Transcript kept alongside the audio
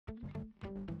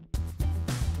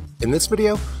In this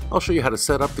video, I'll show you how to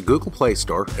set up the Google Play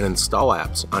Store and install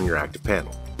apps on your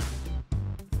ActivPanel.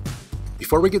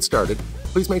 Before we get started,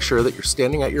 please make sure that you're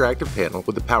standing at your ActivPanel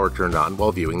with the power turned on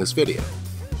while viewing this video.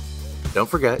 Don't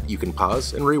forget, you can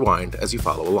pause and rewind as you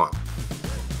follow along.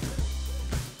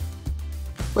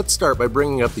 Let's start by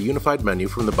bringing up the unified menu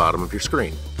from the bottom of your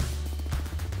screen.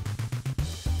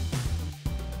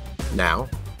 Now,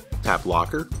 tap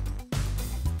Locker,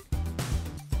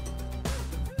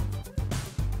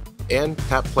 and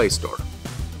tap Play Store.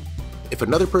 If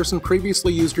another person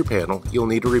previously used your panel, you'll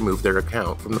need to remove their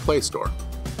account from the Play Store.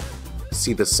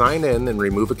 See the Sign In and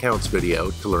Remove Accounts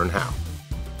video to learn how.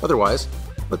 Otherwise,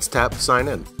 let's tap Sign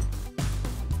In.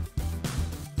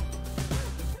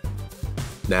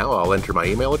 Now I'll enter my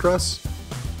email address,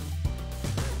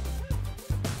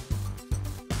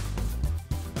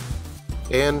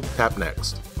 and tap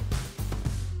Next.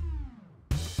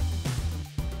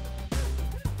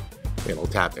 And I'll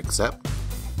tap Accept.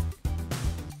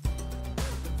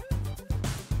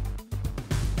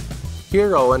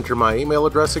 Here I'll enter my email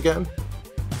address again,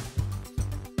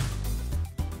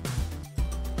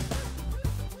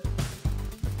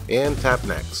 and tap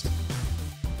Next.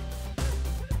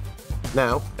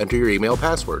 Now enter your email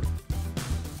password,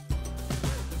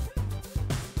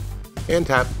 and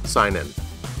tap Sign In.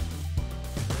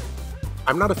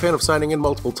 I'm not a fan of signing in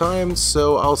multiple times,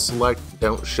 so I'll select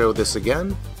Don't Show This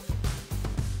Again,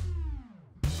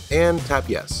 and tap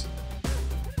Yes.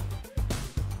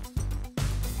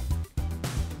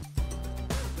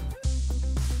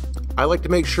 I like to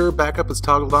make sure backup is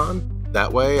toggled on.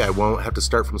 That way I won't have to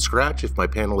start from scratch if my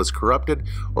panel is corrupted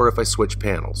or if I switch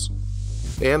panels.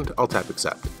 And I'll tap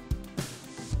Accept.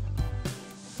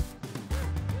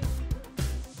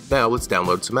 Now let's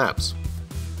download some apps.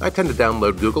 I tend to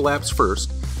download Google apps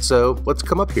first, so let's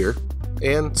come up here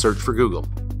and search for Google.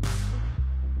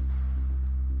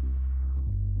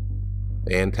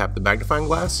 And tap the magnifying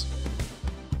glass.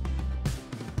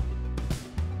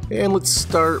 And let's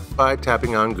start by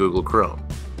tapping on Google Chrome.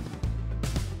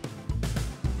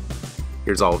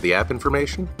 Here's all of the app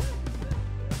information.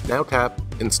 Now tap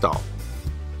Install.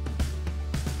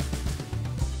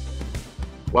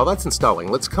 While that's installing,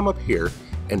 let's come up here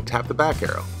and tap the back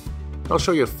arrow. I'll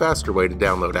show you a faster way to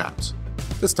download apps.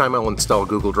 This time I'll install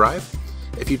Google Drive.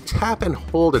 If you tap and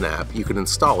hold an app, you can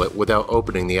install it without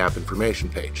opening the app information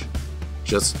page.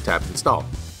 Just tap Install.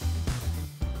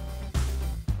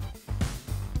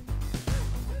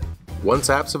 Once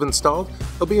apps have installed,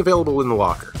 they'll be available in the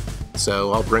Locker.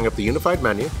 So I'll bring up the unified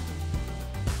menu,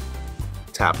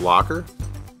 tap Locker.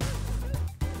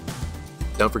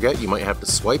 Don't forget, you might have to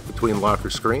swipe between Locker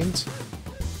screens.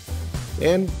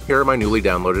 And here are my newly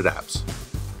downloaded apps.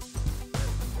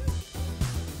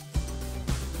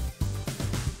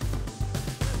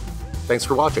 Thanks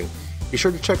for watching. Be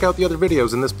sure to check out the other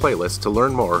videos in this playlist to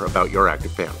learn more about your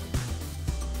ActivPanel.